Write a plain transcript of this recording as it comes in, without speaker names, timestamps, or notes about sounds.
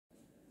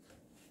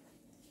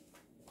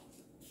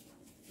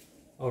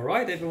All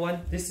right,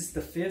 everyone. This is the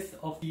fifth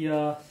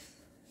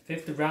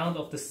round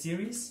of the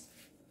series.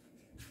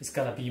 It's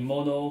gonna be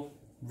mono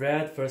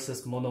red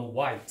versus mono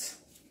white.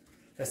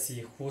 Let's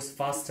see who's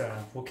faster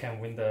and who can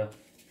win the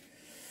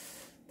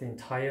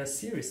entire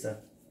series. Then,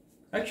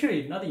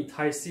 actually, not the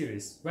entire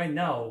series. Right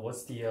now,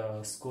 what's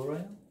the score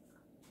right now?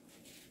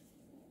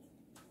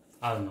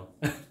 I don't know.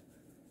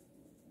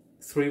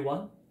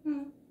 3-1.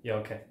 Yeah.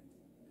 Okay.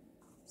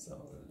 So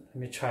let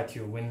me try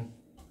to win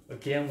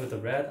again with the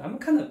red. I'm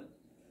kind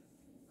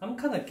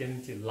of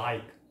getting to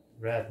like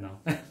red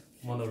now,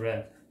 mono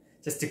red,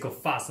 just to go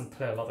fast and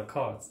play a lot of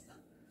cards.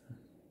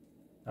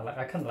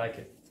 I kind of like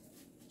it.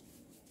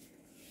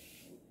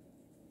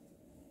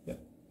 Yeah.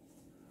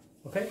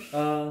 Okay.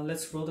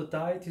 Let's roll the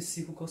die to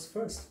see who goes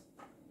first.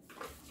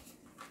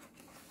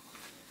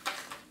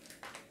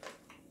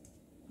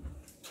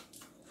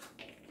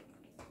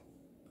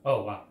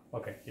 Oh wow.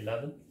 Okay.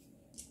 11,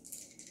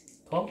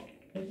 12,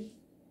 maybe.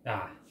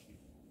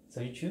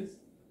 So you choose.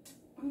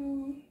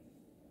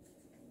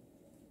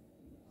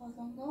 I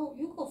don't know.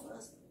 You go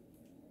first.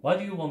 Why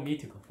do you want me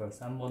to go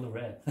first? I'm mono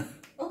red.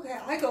 Okay,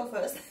 I go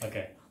first.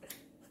 Okay.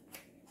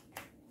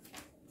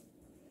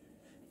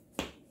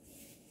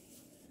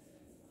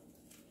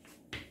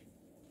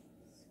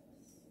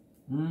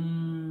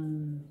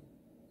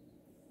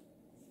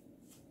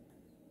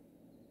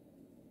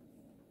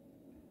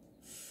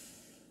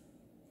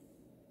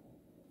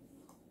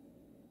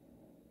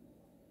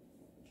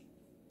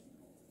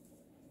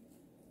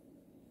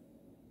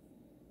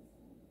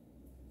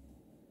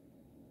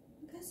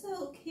 I guess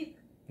I'll keep.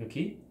 You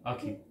keep? I'll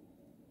keep.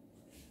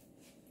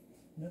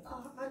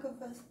 I go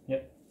first.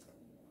 Yep.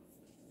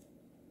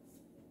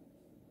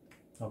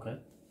 Okay.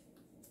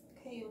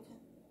 Okay, you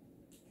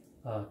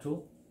can.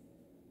 Draw.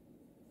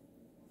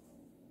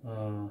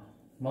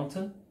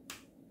 Mountain.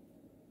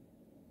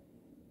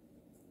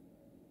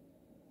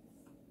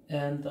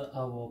 And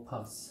I will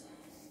pass.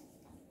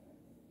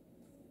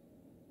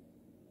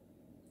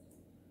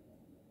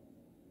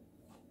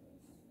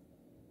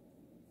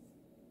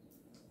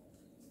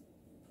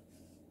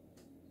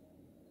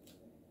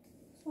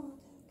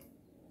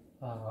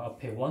 I'll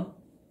pay 1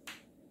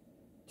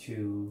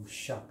 to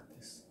shock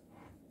this.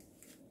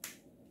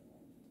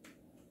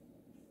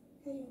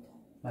 Okay, you can.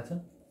 My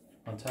turn.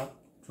 On top,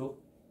 draw.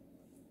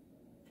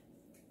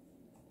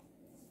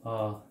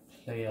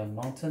 Play a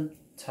mountain,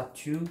 tap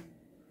 2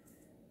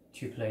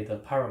 to play the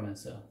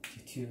pyromancer.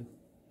 Deal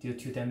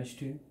 2 damage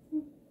to you.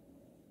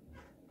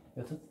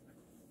 Your turn.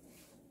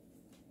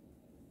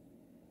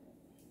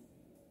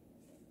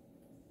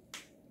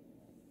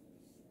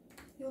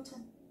 Your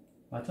turn.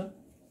 My turn.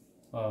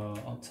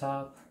 On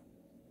top.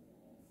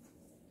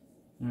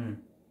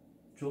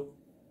 Draw.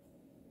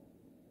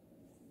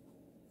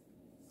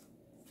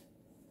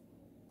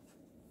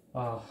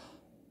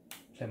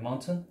 Play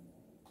mountain.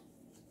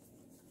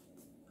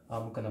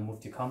 I'm gonna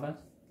move to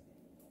combat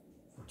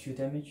for 2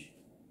 damage.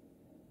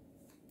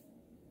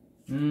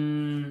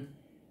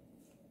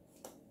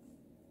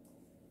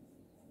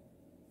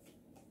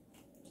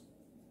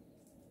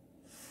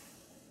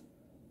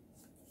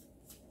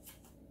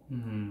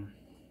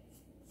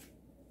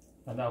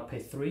 And I'll pay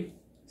 3.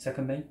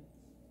 Second main,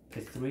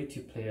 pay 3 to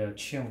play a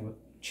chain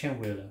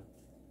wheeler.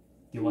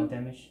 Do 1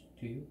 damage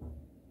to you.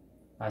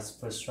 As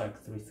first strike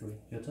 3/3.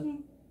 Your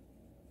turn.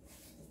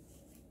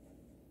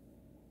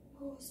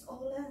 Oh, it's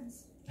all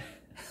lands.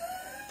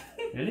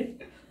 Really?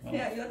 Well,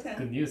 Yeah, your turn.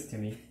 Good news to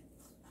me.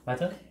 My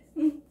turn?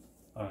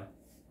 Alright.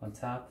 On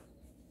tap.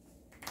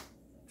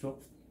 Draw.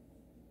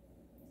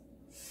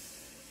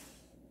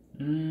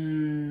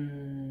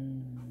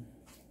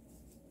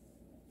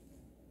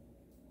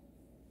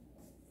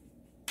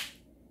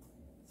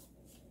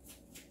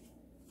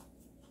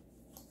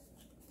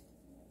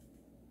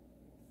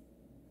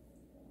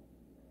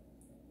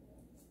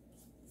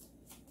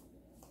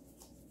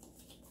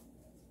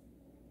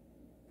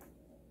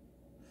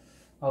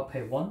 I'll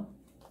pay 1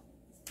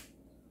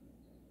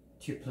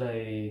 to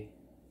play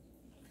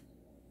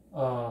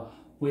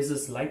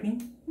Wizard's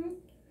Lightning.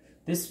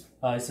 This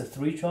is a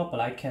 3-drop, but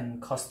I can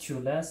cost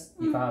 2 less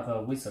if I have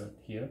a wizard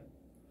here.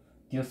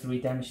 Deal 3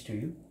 damage to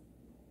you.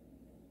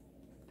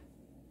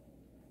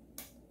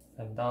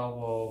 And I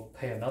will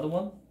pay another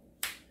 1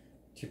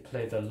 to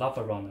play the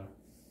Lava Runner.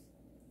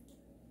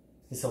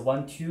 It's a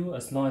 1/2.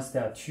 As long as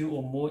there are 2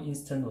 or more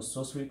instant or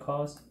sorcery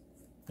cards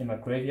in my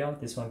graveyard,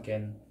 this one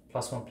can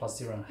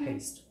 +1/+0 and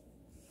haste.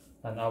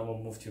 And I will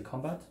move to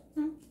combat.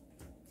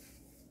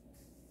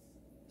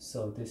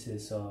 So this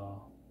is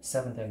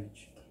 7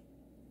 damage.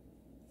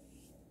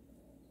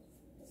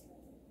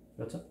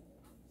 Your turn.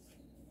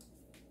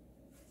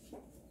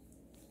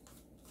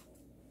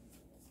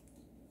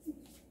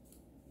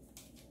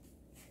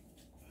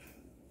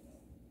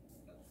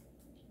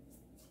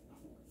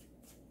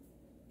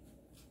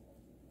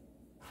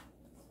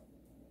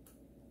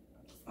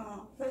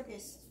 For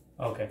this.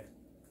 Okay.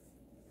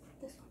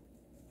 This one.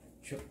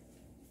 Sure.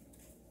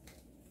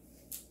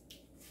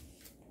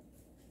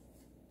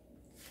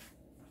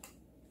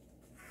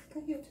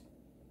 Okay, you turn.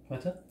 My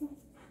turn.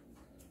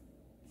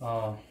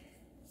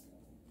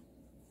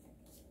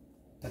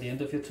 At the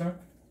end of your turn,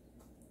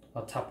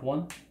 I'll tap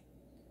 1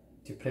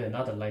 to play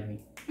another lightning.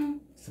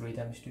 3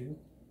 damage to you.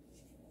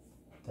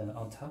 Then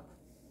untap.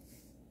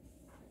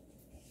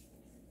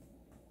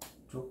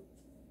 Draw.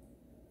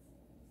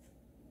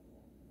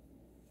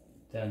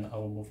 Then I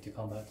will move to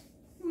combat.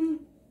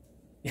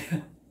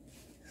 Yeah.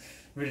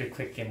 Really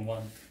quick game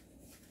 1.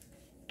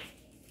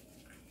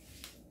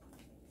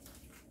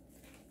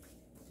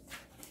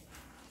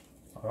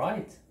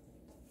 Alright.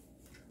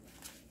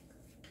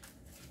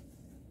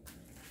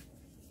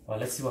 Well,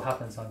 let's see what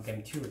happens on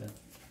game 2 then.